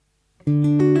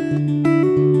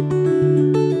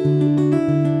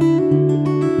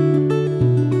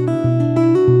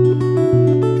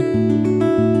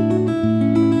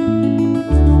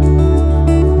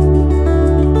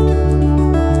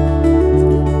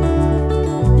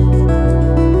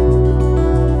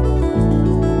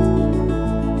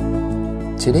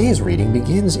Today's reading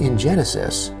begins in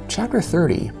Genesis, chapter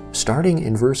 30, starting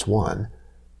in verse 1.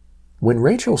 When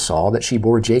Rachel saw that she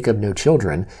bore Jacob no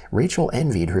children, Rachel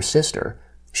envied her sister.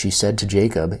 She said to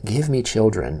Jacob, "Give me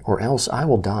children, or else I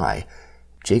will die."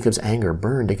 Jacob's anger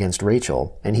burned against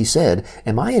Rachel, and he said,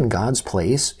 "Am I in God's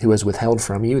place, who has withheld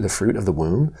from you the fruit of the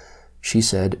womb?" She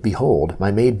said, "Behold,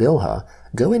 my maid Bilhah,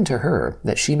 go into her,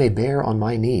 that she may bear on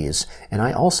my knees, and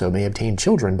I also may obtain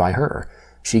children by her."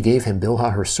 She gave him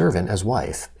Bilhah her servant as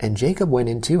wife, and Jacob went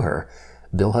in to her.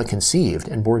 Bilhah conceived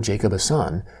and bore Jacob a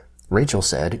son. Rachel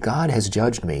said, "God has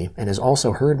judged me, and has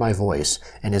also heard my voice,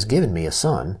 and has given me a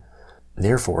son."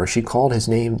 Therefore she called his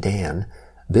name Dan.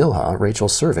 Bilhah,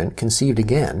 Rachel's servant, conceived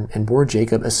again, and bore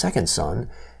Jacob a second son.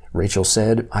 Rachel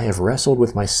said, "I have wrestled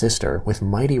with my sister with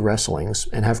mighty wrestlings,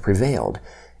 and have prevailed."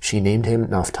 She named him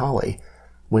Naphtali.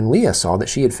 When Leah saw that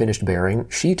she had finished bearing,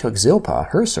 she took Zilpah,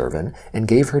 her servant, and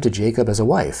gave her to Jacob as a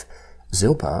wife.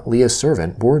 Zilpah, Leah's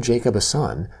servant, bore Jacob a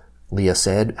son. Leah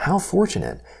said, "How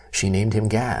fortunate!" She named him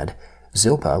Gad.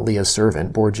 Zilpah, Leah's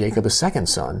servant, bore Jacob a second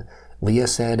son. Leah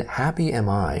said, "Happy am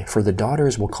I, for the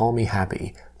daughters will call me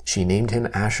happy." She named him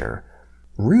Asher.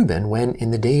 Reuben went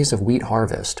in the days of wheat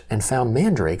harvest, and found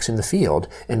mandrakes in the field,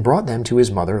 and brought them to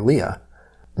his mother Leah.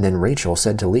 Then Rachel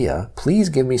said to Leah, "Please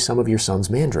give me some of your son's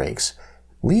mandrakes."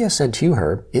 Leah said to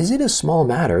her, "Is it a small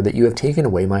matter that you have taken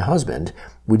away my husband?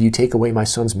 Would you take away my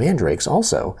son's mandrakes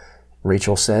also?"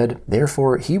 Rachel said,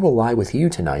 "Therefore he will lie with you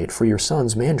tonight for your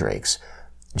son's mandrakes."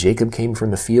 Jacob came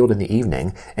from the field in the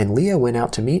evening, and Leah went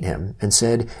out to meet him, and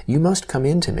said, "You must come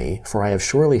in to me, for I have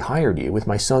surely hired you with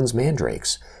my son's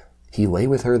mandrakes." He lay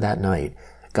with her that night.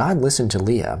 God listened to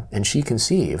Leah, and she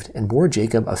conceived, and bore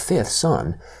Jacob a fifth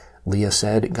son. Leah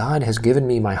said, "God has given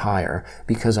me my hire,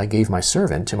 because I gave my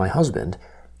servant to my husband."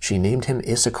 She named him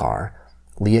Issachar.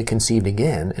 Leah conceived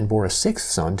again, and bore a sixth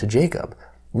son to Jacob.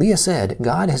 Leah said,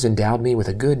 "God has endowed me with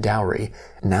a good dowry.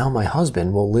 Now my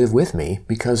husband will live with me,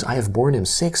 because I have borne him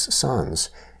 6 sons.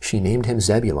 She named him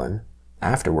Zebulun.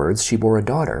 Afterwards she bore a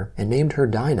daughter, and named her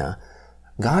Dinah.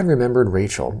 God remembered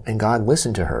Rachel, and God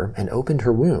listened to her, and opened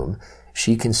her womb.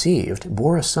 She conceived,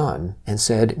 bore a son, and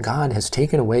said, "God has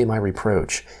taken away my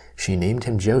reproach." She named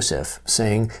him Joseph,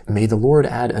 saying, "May the Lord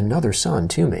add another son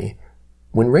to me."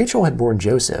 When Rachel had borne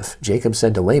Joseph, Jacob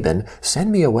said to Laban,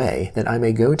 "Send me away, that I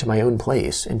may go to my own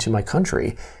place, and to my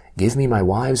country. Give me my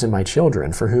wives and my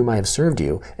children, for whom I have served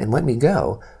you, and let me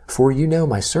go, for you know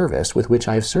my service with which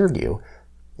I have served you."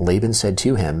 Laban said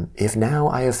to him, "If now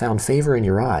I have found favor in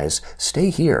your eyes, stay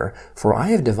here, for I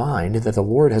have divined that the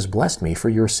Lord has blessed me for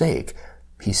your sake."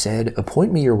 He said,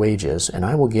 "Appoint me your wages, and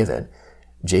I will give it."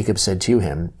 Jacob said to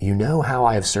him, "You know how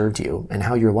I have served you, and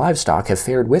how your livestock have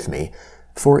fared with me.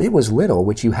 For it was little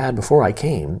which you had before I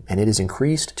came, and it is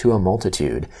increased to a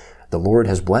multitude. The Lord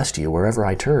has blessed you wherever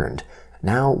I turned.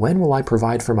 Now when will I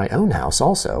provide for my own house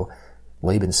also?"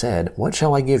 Laban said, "What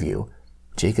shall I give you?"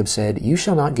 Jacob said, "You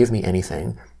shall not give me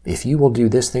anything. If you will do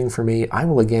this thing for me, I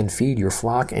will again feed your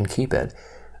flock and keep it.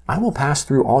 I will pass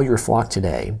through all your flock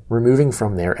today, removing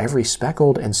from there every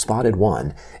speckled and spotted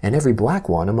one, and every black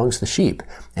one amongst the sheep,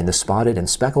 and the spotted and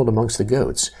speckled amongst the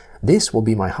goats. This will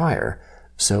be my hire.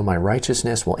 So my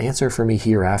righteousness will answer for me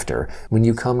hereafter, when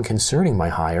you come concerning my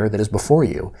hire that is before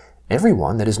you. Every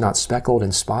one that is not speckled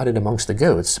and spotted amongst the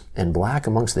goats, and black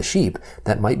amongst the sheep,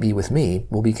 that might be with me,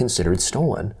 will be considered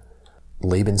stolen."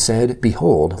 Laban said,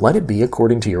 "Behold, let it be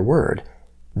according to your word."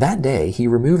 That day he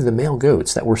removed the male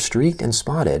goats that were streaked and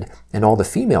spotted, and all the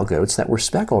female goats that were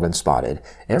speckled and spotted,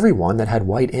 every one that had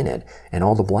white in it, and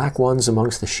all the black ones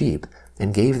amongst the sheep,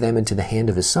 and gave them into the hand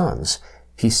of his sons.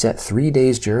 He set 3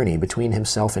 days' journey between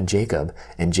himself and Jacob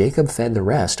fed the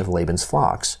rest of Laban's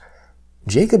flocks.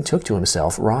 Jacob took to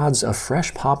himself rods of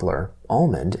fresh poplar,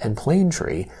 almond, and plane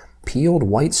tree, peeled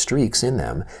white streaks in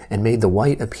them, and made the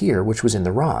white appear which was in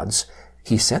the rods.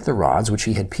 He set the rods which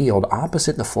he had peeled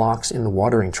opposite the flocks in the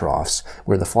watering troughs,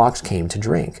 where the flocks came to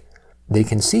drink. They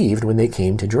conceived when they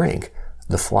came to drink.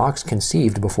 The flocks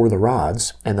conceived before the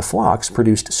rods, and the flocks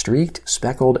produced streaked,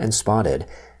 speckled, and spotted.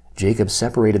 Jacob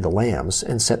separated the lambs,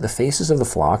 and set the faces of the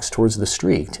flocks towards the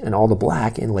streaked, and all the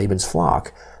black in Laban's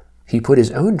flock. He put his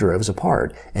own droves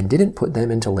apart, and didn't put them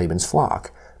into Laban's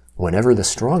flock. Whenever the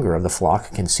stronger of the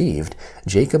flock conceived,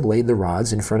 Jacob laid the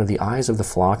rods in front of the eyes of the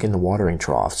flock in the watering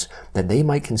troughs, that they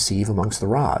might conceive amongst the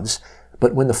rods.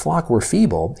 But when the flock were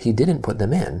feeble, he didn't put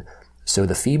them in. So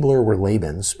the feebler were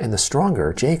Laban's, and the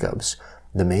stronger Jacob's.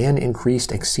 The man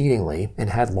increased exceedingly, and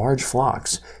had large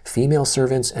flocks, female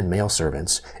servants and male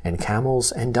servants, and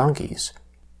camels and donkeys.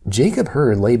 Jacob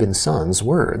heard Laban's sons'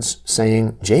 words,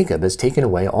 saying, Jacob has taken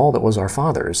away all that was our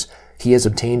father's. He has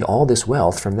obtained all this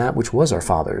wealth from that which was our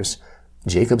father's.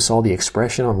 Jacob saw the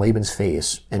expression on Laban's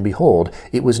face, and behold,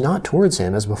 it was not towards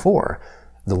him as before.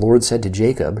 The Lord said to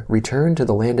Jacob, Return to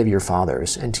the land of your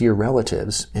fathers, and to your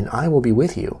relatives, and I will be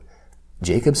with you.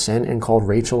 Jacob sent and called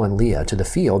Rachel and Leah to the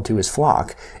field to his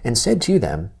flock, and said to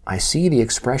them, I see the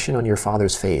expression on your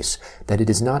father's face, that it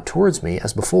is not towards me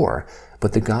as before,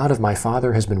 but the God of my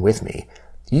father has been with me.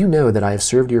 You know that I have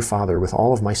served your father with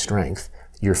all of my strength.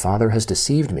 Your father has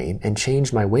deceived me and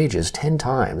changed my wages 10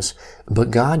 times, but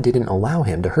God didn't allow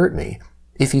him to hurt me.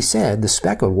 If he said, The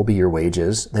speckled will be your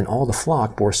wages, then all the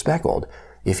flock bore speckled.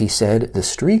 If he said, The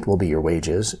streaked will be your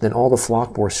wages, then all the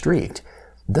flock bore streaked.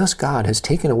 Thus God has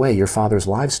taken away your father's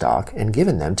livestock and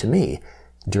given them to me.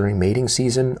 During mating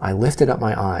season I lifted up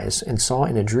my eyes and saw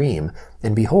in a dream,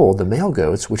 and behold, the male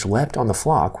goats which leapt on the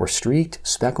flock were streaked,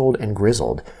 speckled, and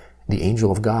grizzled. The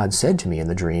angel of God said to me in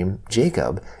the dream,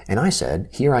 Jacob, and I said,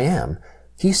 Here I am.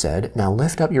 He said, Now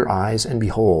lift up your eyes, and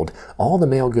behold, all the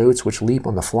male goats which leap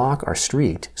on the flock are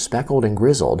streaked, speckled, and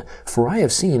grizzled, for I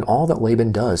have seen all that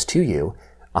Laban does to you.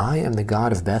 I am the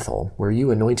God of Bethel, where you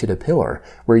anointed a pillar,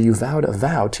 where you vowed a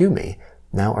vow to me.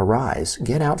 Now arise,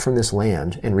 get out from this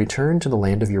land, and return to the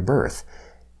land of your birth.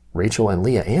 Rachel and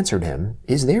Leah answered him,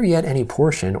 Is there yet any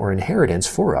portion or inheritance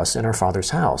for us in our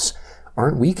father's house?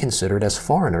 Aren't we considered as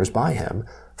foreigners by him?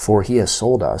 For he has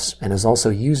sold us, and has also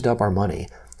used up our money.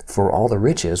 For all the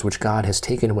riches which God has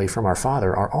taken away from our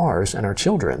father are ours and our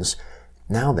children's.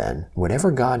 Now then, whatever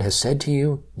God has said to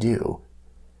you, do.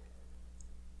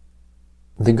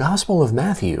 The Gospel of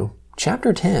Matthew,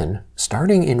 chapter 10,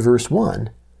 starting in verse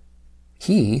 1.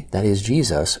 He, that is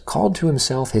Jesus, called to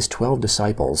himself his 12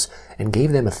 disciples, and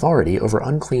gave them authority over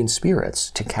unclean spirits,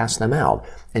 to cast them out,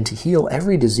 and to heal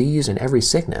every disease and every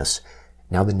sickness.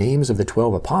 Now the names of the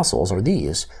 12 apostles are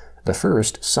these: the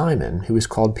first, Simon, who is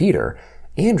called Peter,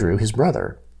 Andrew his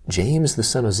brother, James the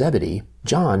son of Zebedee,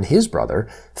 John his brother,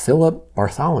 Philip,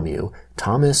 Bartholomew,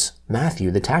 Thomas, Matthew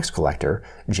the tax collector,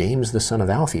 James the son of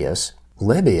Alphaeus,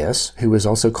 Lebbaeus, who was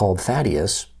also called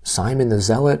Thaddeus, Simon the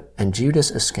Zealot, and Judas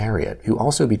Iscariot, who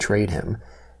also betrayed him.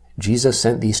 Jesus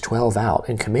sent these 12 out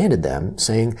and commanded them,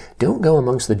 saying, Don't go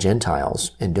amongst the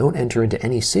Gentiles, and don't enter into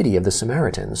any city of the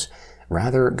Samaritans.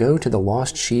 Rather, go to the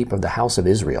lost sheep of the house of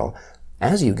Israel.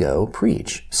 As you go,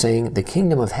 preach, saying, The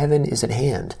kingdom of heaven is at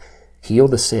hand. Heal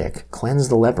the sick, cleanse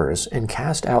the lepers, and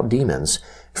cast out demons.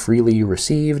 Freely you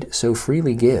received, so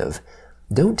freely give.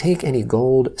 Don't take any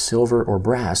gold, silver, or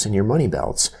brass in your money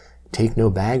belts. Take no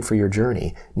bag for your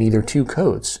journey, neither 2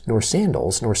 coats, nor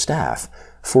sandals, nor staff,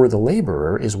 for the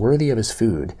laborer is worthy of his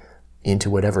food. Into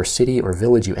whatever city or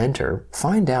village you enter,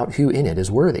 find out who in it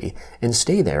is worthy, and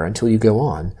stay there until you go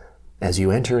on. As you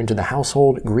enter into the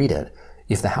household, greet it.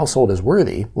 If the household is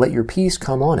worthy, let your peace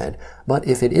come on it, but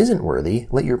if it isn't worthy,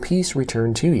 let your peace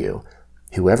return to you.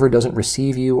 Whoever doesn't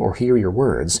receive you or hear your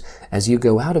words, as you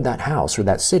go out of that house or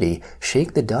that city,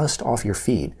 shake the dust off your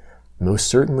feet. Most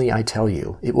certainly I tell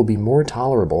you, it will be more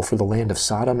tolerable for the land of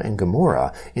Sodom and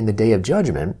Gomorrah in the day of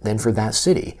judgment than for that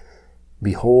city.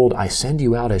 Behold, I send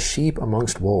you out as sheep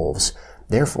amongst wolves.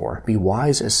 Therefore be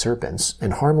wise as serpents,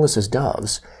 and harmless as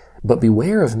doves. But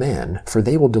beware of men, for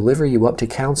they will deliver you up to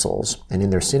councils, and in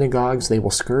their synagogues they will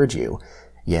scourge you.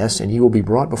 Yes, and you will be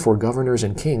brought before governors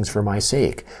and kings for my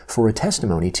sake, for a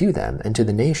testimony to them and to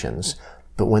the nations.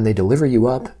 But when they deliver you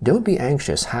up, don't be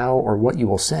anxious how or what you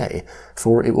will say,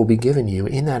 for it will be given you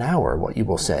in that hour what you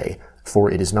will say. For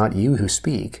it is not you who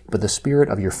speak, but the Spirit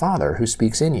of your Father who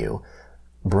speaks in you.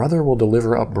 Brother will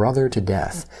deliver up brother to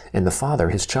death, and the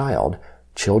father his child.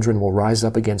 Children will rise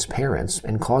up against parents,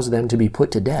 and cause them to be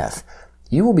put to death.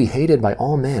 You will be hated by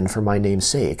all men for my name's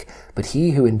sake, but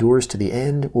he who endures to the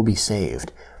end will be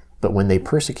saved. But when they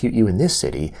persecute you in this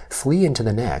city, flee into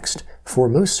the next, for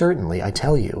most certainly, I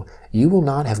tell you, you will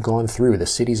not have gone through the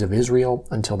cities of Israel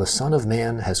until the Son of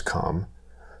Man has come.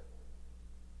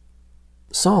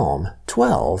 Psalm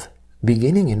 12,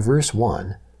 beginning in verse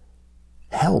 1.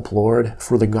 Help, Lord,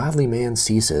 for the godly man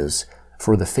ceases,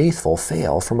 for the faithful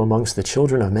fail from amongst the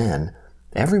children of men.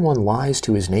 Everyone lies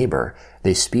to his neighbor.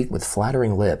 They speak with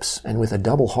flattering lips, and with a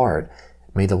double heart.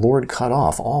 May the Lord cut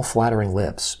off all flattering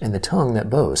lips, and the tongue that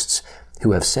boasts,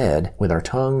 who have said, With our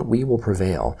tongue we will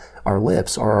prevail. Our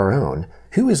lips are our own.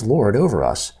 Who is Lord over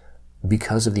us?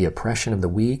 Because of the oppression of the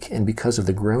weak, and because of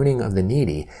the groaning of the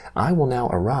needy, I will now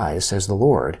arise, says the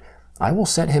Lord. I will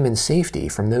set him in safety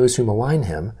from those who malign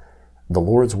him. The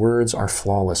Lord's words are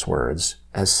flawless words,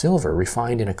 as silver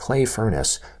refined in a clay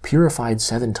furnace, purified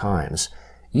 7 times.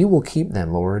 You will keep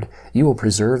them, Lord. You will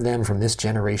preserve them from this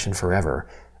generation forever.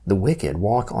 The wicked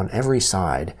walk on every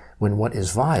side, when what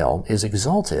is vile is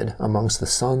exalted amongst the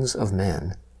sons of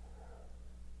men.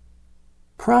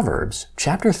 Proverbs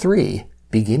chapter 3,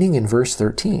 beginning in verse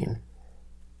 13.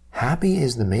 Happy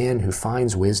is the man who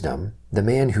finds wisdom, the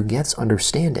man who gets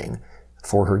understanding.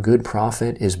 For her good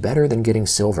profit is better than getting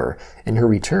silver, and her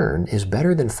return is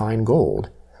better than fine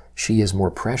gold. She is more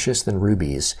precious than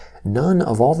rubies. None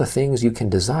of all the things you can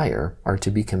desire are to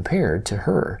be compared to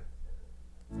her.